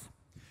lives.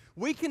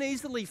 We can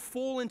easily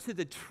fall into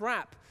the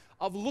trap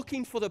of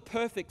looking for the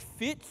perfect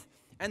fit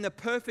and the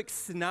perfect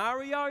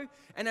scenario,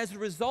 and as a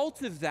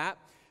result of that,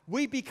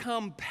 we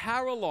become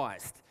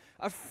paralyzed.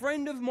 A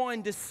friend of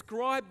mine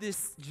described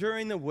this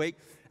during the week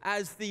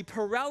as the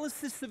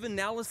paralysis of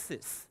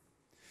analysis.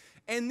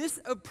 And this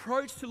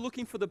approach to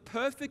looking for the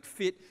perfect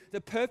fit,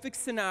 the perfect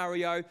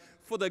scenario,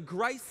 for the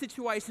great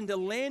situation to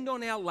land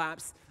on our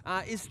laps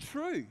is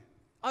true.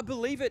 I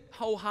believe it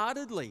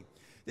wholeheartedly.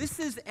 This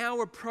is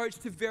our approach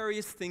to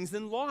various things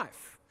in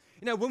life.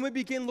 You know, when we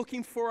begin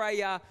looking for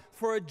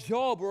a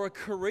job or a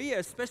career,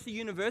 especially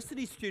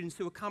university students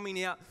who are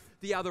coming out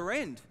the other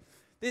end,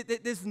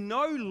 there's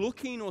no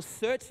looking or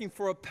searching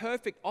for a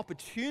perfect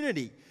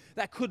opportunity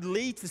that could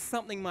lead to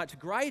something much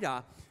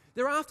greater.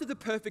 They're after the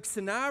perfect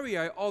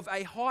scenario of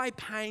a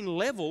high-paying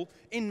level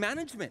in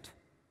management.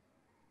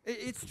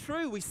 It's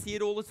true, we see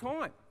it all the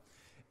time.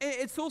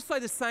 It's also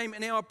the same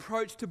in our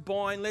approach to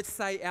buying, let's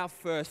say, our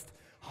first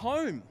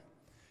home.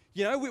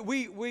 You know,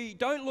 we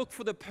don't look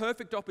for the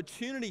perfect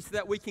opportunity so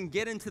that we can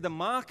get into the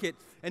market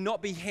and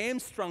not be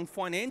hamstrung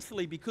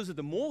financially because of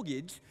the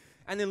mortgage,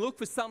 and then look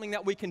for something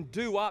that we can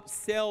do up,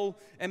 sell,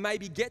 and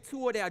maybe get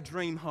toward our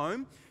dream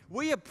home.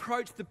 We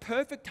approach the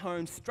perfect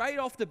home straight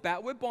off the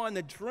bat. We're buying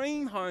the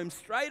dream home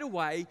straight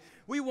away.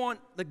 We want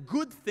the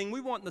good thing.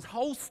 We want the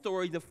whole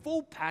story, the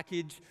full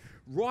package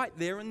right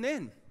there and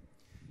then.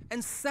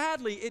 And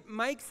sadly, it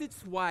makes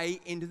its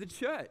way into the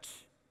church.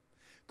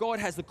 God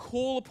has a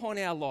call upon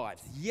our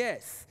lives.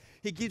 Yes,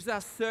 He gives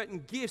us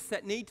certain gifts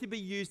that need to be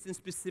used in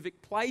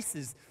specific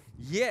places.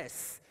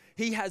 Yes,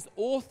 He has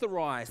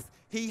authorized,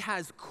 He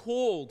has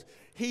called,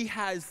 He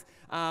has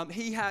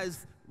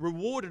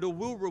rewarded or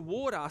will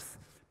reward us.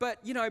 But,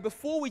 you know,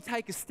 before we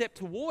take a step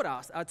toward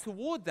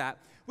that,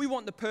 we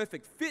want the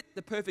perfect fit,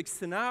 the perfect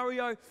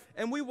scenario,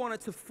 and we want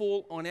it to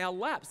fall on our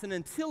laps. And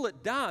until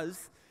it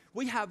does,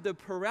 we have the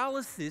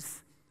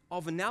paralysis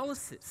of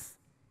analysis.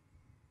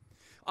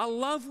 I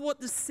love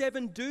what the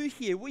 7 do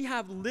here. We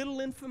have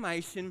little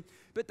information,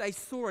 but they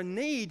saw a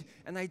need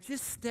and they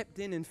just stepped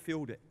in and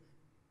filled it.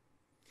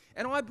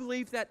 And I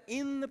believe that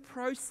in the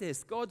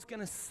process, God's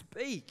going to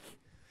speak.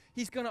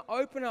 He's going to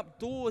open up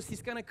doors.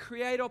 He's going to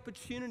create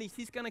opportunities.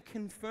 He's going to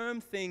confirm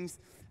things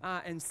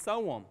and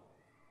so on.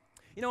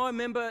 You know, I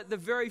remember the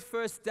very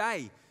first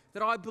day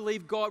that I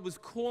believed God was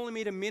calling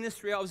me to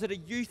ministry. I was at a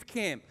youth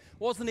camp.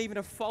 Wasn't even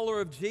a follower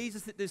of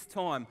Jesus at this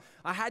time.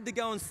 I had to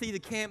go and see the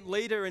camp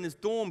leader in his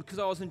dorm because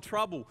I was in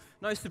trouble.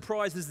 No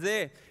surprises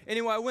there.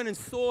 Anyway, I went and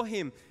saw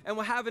him and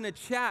we're having a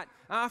chat.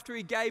 After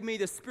he gave me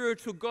the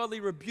spiritual godly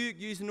rebuke,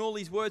 using all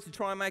these words to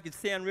try and make it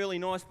sound really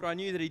nice, but I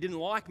knew that he didn't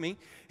like me.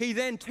 He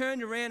then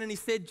turned around and he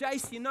said,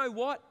 "Jace, you know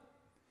what?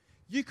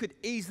 You could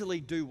easily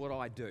do what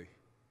I do."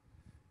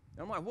 And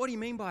I'm like, "What do you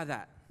mean by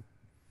that?"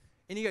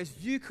 And he goes,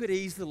 "You could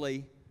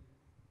easily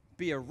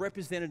be a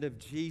representative of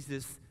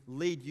Jesus,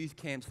 lead youth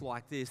camps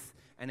like this,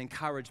 and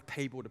encourage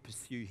people to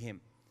pursue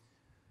Him."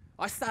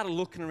 I started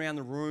looking around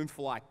the room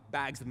for like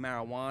bags of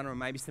marijuana and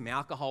maybe some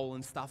alcohol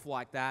and stuff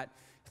like that.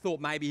 Thought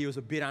maybe he was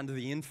a bit under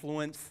the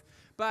influence.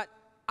 But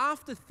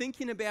after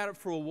thinking about it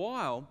for a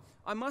while,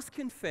 I must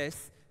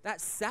confess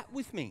that sat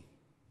with me.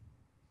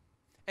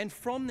 And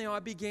from there, I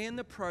began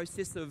the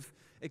process of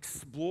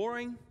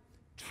exploring,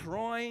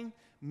 trying,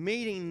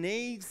 meeting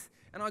needs.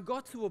 And I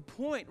got to a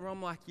point where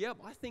I'm like, yep,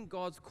 I think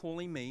God's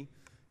calling me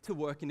to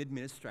work in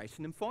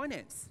administration and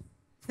finance.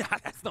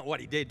 That's not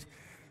what He did.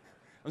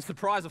 I'm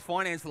surprised the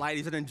finance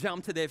ladies didn't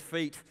jump to their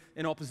feet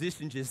in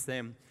opposition just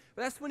then.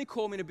 But that's when He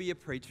called me to be a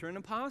preacher and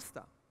a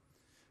pastor.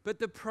 But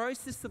the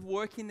process of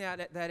working that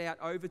out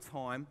over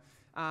time,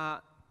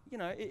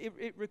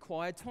 it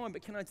required time.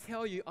 But can I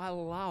tell you, I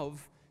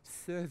love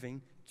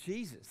serving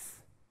Jesus.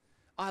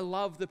 I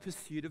love the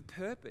pursuit of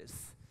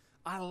purpose.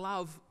 I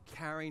love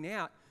carrying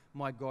out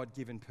my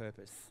God-given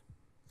purpose.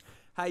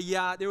 Hey,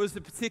 there was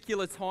a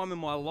particular time in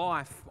my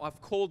life,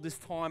 I've called this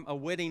time a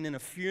wedding and a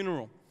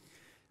funeral.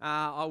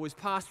 I was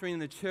pastoring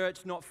in a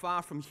church not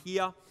far from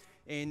here,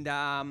 and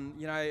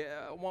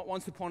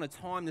once upon a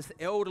time, this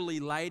elderly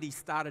lady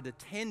started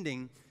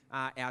attending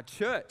our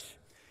church.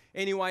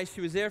 Anyway,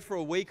 she was there for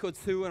a week or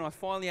two, and I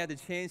finally had the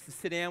chance to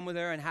sit down with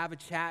her and have a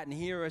chat and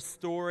hear her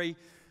story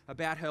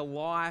about her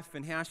life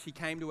and how she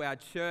came to our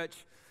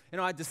church.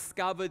 And I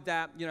discovered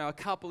that, a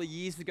couple of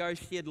years ago,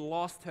 she had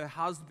lost her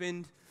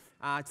husband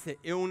to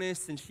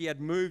illness, and she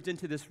had moved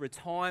into this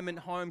retirement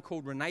home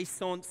called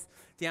Renaissance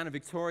down in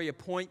Victoria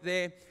Point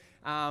there.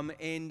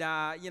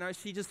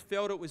 She just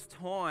felt it was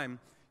time,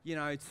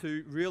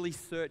 to really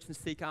search and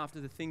seek after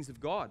the things of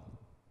God.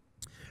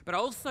 But I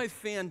also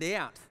found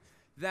out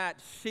that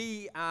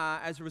she,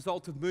 as a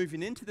result of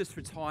moving into this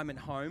retirement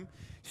home,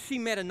 she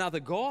met another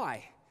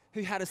guy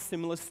who had a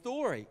similar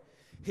story.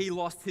 He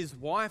lost his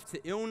wife to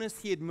illness.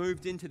 He had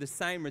moved into the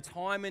same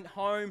retirement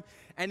home.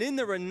 And in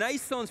the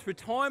Renaissance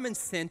Retirement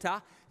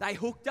Centre, they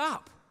hooked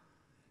up.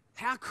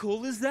 How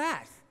cool is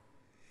that?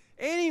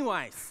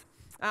 Anyways,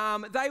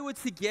 they were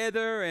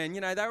together and,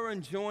 they were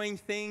enjoying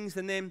things.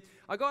 And then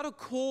I got a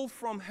call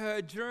from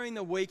her during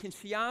the week and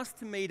she asked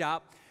to meet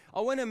up.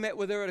 I went and met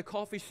with her at a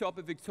coffee shop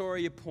at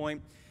Victoria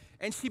Point.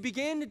 And she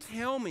began to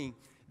tell me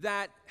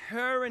that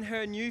her and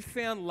her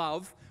newfound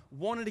love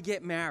wanted to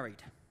get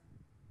married.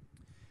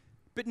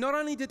 But not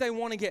only did they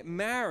want to get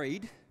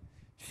married,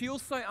 she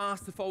also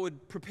asked if I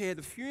would prepare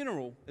the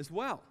funeral as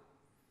well.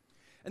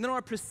 And then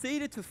I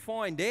proceeded to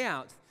find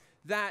out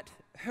that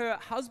her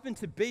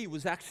husband-to-be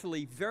was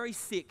actually very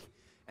sick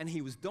and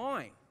he was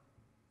dying.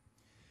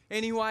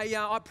 Anyway,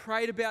 I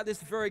prayed about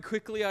this very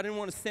quickly. I didn't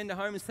want to send her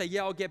home and say,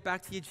 yeah, I'll get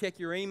back to you, check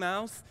your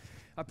emails.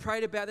 I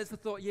prayed about this. I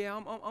thought, yeah,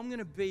 I'm going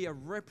to be a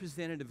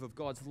representative of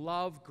God's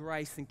love,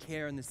 grace, and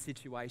care in this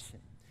situation.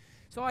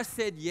 So I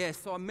said yes.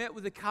 So I met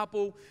with the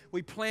couple.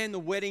 We planned the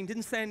wedding.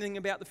 Didn't say anything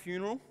about the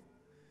funeral.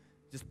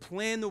 Just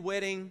planned the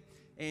wedding,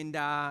 and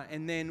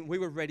then we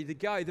were ready to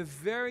go. The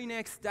very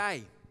next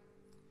day,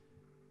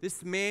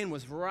 this man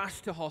was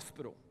rushed to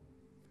hospital.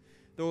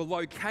 The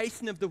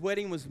location of the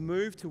wedding was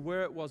moved to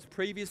where it was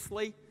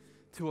previously,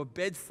 to a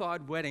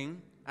bedside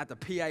wedding at the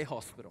PA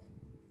hospital.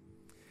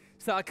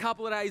 So a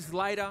couple of days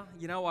later,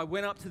 I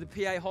went up to the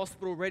PA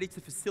hospital ready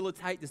to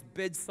facilitate this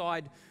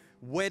bedside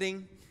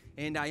wedding.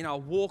 And, I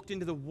walked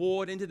into the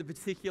ward, into the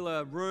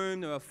particular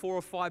room. There were 4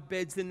 or 5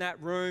 beds in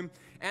that room.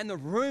 And the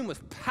room was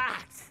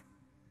packed.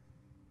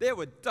 There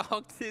were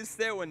doctors,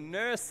 there were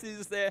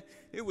nurses there.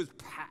 It was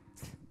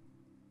packed.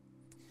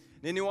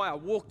 Anyway, I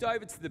walked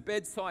over to the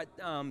bedside,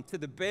 to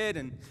the bed,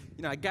 and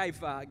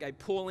gave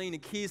Pauline a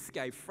kiss,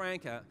 gave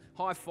Frank a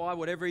high five,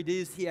 whatever it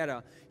is. He had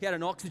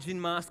an oxygen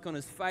mask on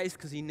his face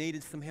because he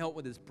needed some help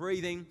with his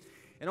breathing.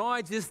 And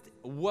I just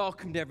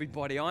welcomed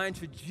everybody. I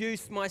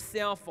introduced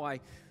myself. I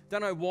don't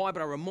know why,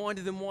 but I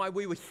reminded them why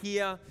we were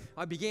here.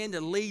 I began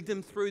to lead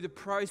them through the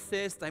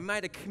process. They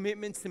made a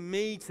commitment to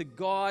me, to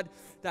God.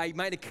 They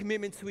made a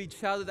commitment to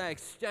each other. They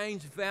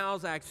exchanged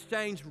vows. They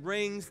exchanged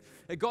rings.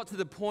 It got to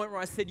the point where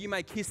I said, you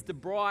may kiss the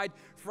bride.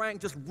 Frank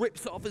just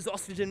rips off his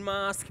oxygen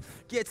mask,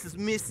 gets his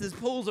missus,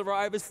 pulls her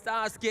over,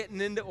 starts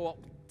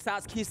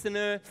kissing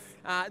her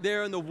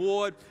there in the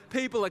ward.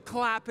 People are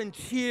clapping,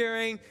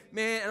 cheering,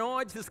 man, and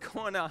I just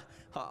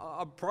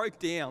I broke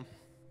down.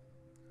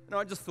 And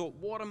I just thought,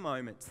 what a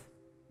moment.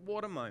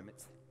 What a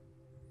moment.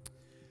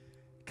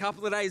 A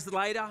couple of days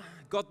later,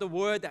 got the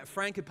word that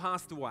Frank had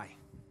passed away.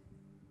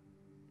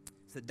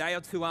 So a day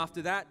or two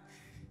after that,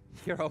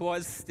 here I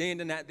was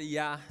standing at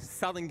the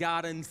Southern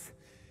Gardens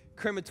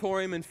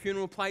crematorium and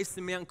funeral place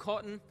in Mount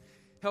Cotton,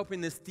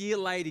 helping this dear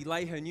lady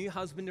lay her new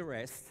husband to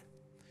rest.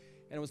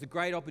 And it was a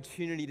great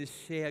opportunity to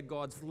share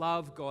God's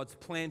love, God's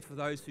plan for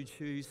those who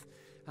choose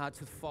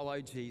to follow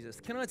Jesus.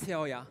 Can I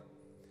tell you,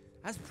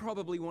 that's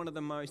probably one of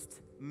the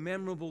most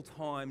memorable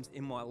times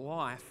in my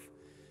life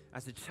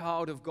as a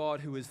child of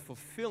God who is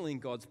fulfilling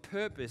God's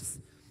purpose,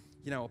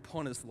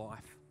 upon his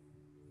life.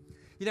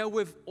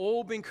 We've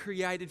all been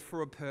created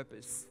for a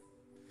purpose.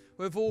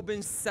 We've all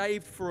been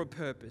saved for a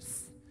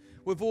purpose.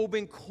 We've all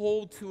been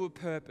called to a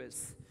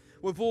purpose.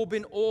 We've all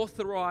been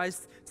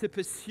authorized to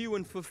pursue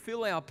and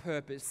fulfill our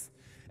purpose.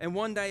 And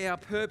one day our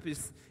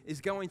purpose is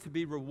going to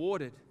be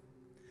rewarded.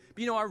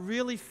 But I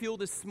really feel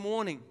this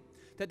morning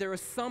that there are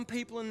some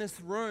people in this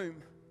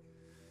room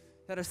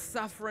that are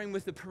suffering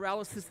with the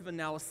paralysis of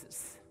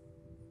analysis.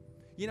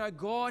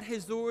 God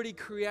has already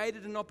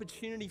created an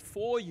opportunity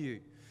for you.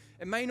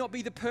 It may not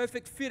be the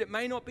perfect fit. It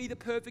may not be the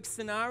perfect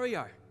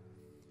scenario.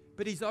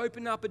 But he's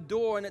opened up a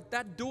door, and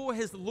that door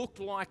has looked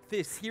like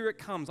this. Here it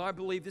comes. I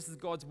believe this is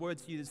God's word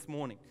to you this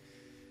morning.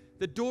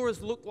 The door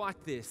has looked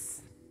like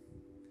this.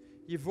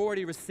 You've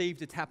already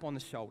received a tap on the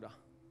shoulder.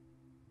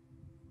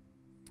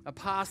 A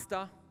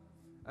pastor,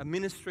 a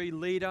ministry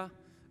leader,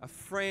 a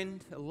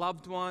friend, a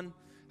loved one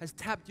has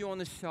tapped you on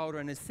the shoulder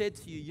and has said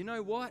to you, you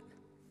know what?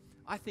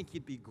 I think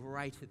you'd be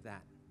great at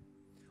that.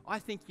 I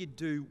think you'd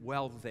do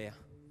well there.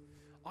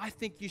 I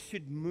think you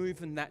should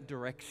move in that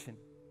direction.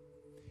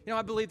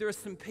 I believe there are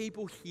some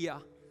people here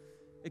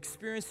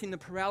experiencing the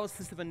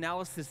paralysis of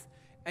analysis,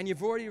 and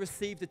you've already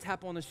received a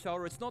tap on the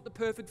shoulder. It's not the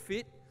perfect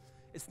fit.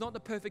 It's not the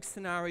perfect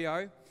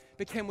scenario.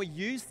 But can we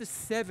use the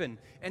 7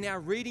 in our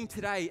reading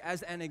today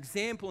as an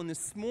example? And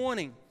this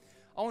morning,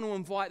 I want to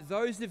invite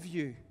those of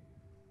you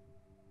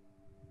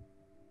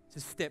to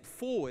step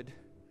forward,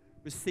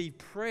 receive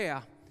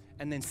prayer,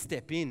 and then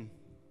step in.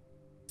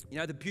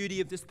 The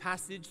beauty of this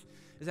passage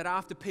is that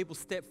after people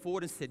stepped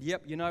forward and said,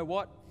 yep, you know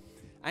what?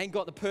 I ain't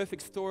got the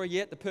perfect story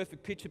yet, the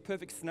perfect picture,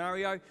 perfect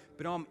scenario,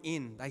 but I'm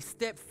in. They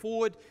stepped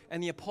forward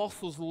and the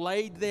apostles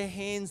laid their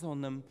hands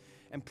on them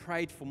and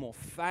prayed for more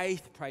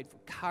faith, prayed for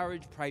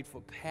courage, prayed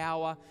for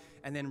power,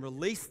 and then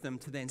released them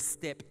to then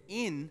step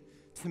in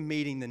to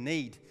meeting the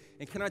need.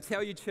 And can I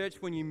tell you, church,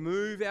 when you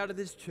move out of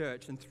this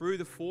church and through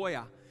the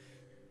foyer,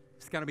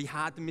 it's going to be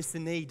hard to miss a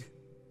need.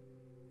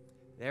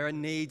 There are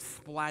needs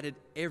splattered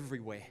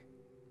everywhere.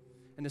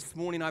 And this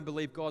morning, I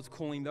believe God's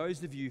calling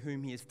those of you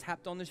whom he has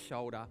tapped on the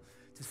shoulder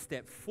to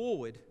step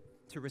forward,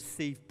 to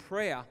receive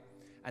prayer,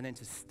 and then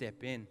to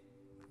step in.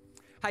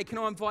 Hey, can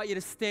I invite you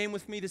to stand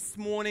with me this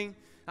morning?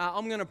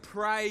 I'm going to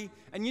pray.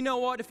 And you know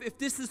what? If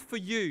this is for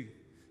you,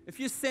 if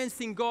you're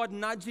sensing God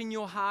nudging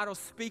your heart or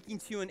speaking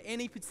to you in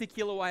any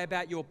particular way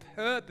about your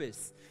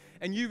purpose,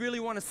 and you really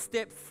want to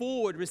step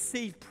forward,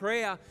 receive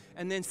prayer,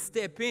 and then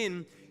step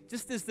in,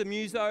 just as the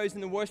musos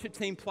and the worship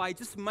team play,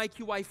 just make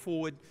your way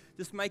forward.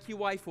 Just make your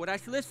way forward.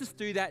 Actually, let's just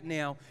do that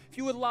now. If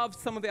you would love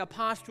some of our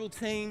pastoral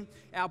team,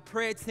 our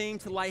prayer team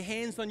to lay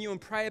hands on you and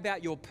pray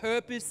about your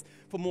purpose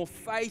for more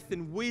faith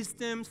and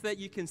wisdom so that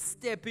you can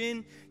step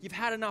in. You've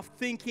had enough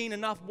thinking,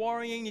 enough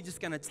worrying. You're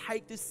just going to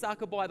take this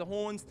sucker by the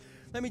horns.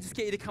 Let me just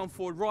get you to come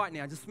forward right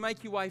now. Just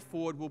make your way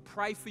forward. We'll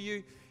pray for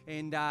you,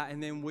 and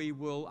then we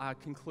will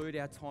conclude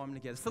our time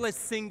together. So let's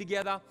sing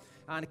together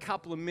in a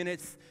couple of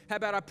minutes. How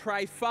about I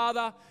pray?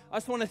 Father, I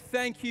just want to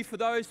thank you for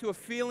those who are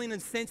feeling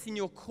and sensing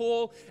your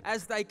call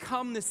as they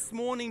come this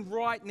morning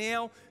right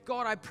now.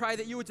 God, I pray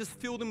that you would just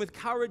fill them with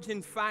courage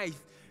and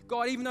faith.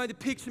 God, even though the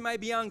picture may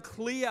be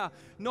unclear,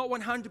 not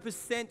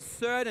 100%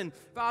 certain,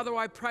 Father,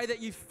 I pray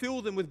that you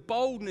fill them with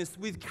boldness,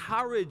 with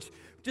courage,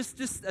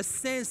 just a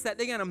sense that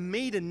they're going to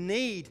meet a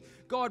need.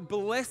 God,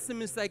 bless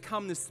them as they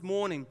come this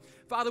morning.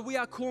 Father, we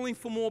are calling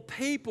for more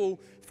people,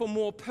 for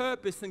more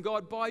purpose. And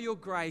God, by your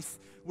grace,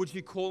 would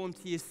you call them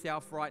to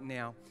yourself right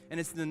now? And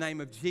it's in the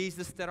name of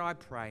Jesus that I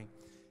pray.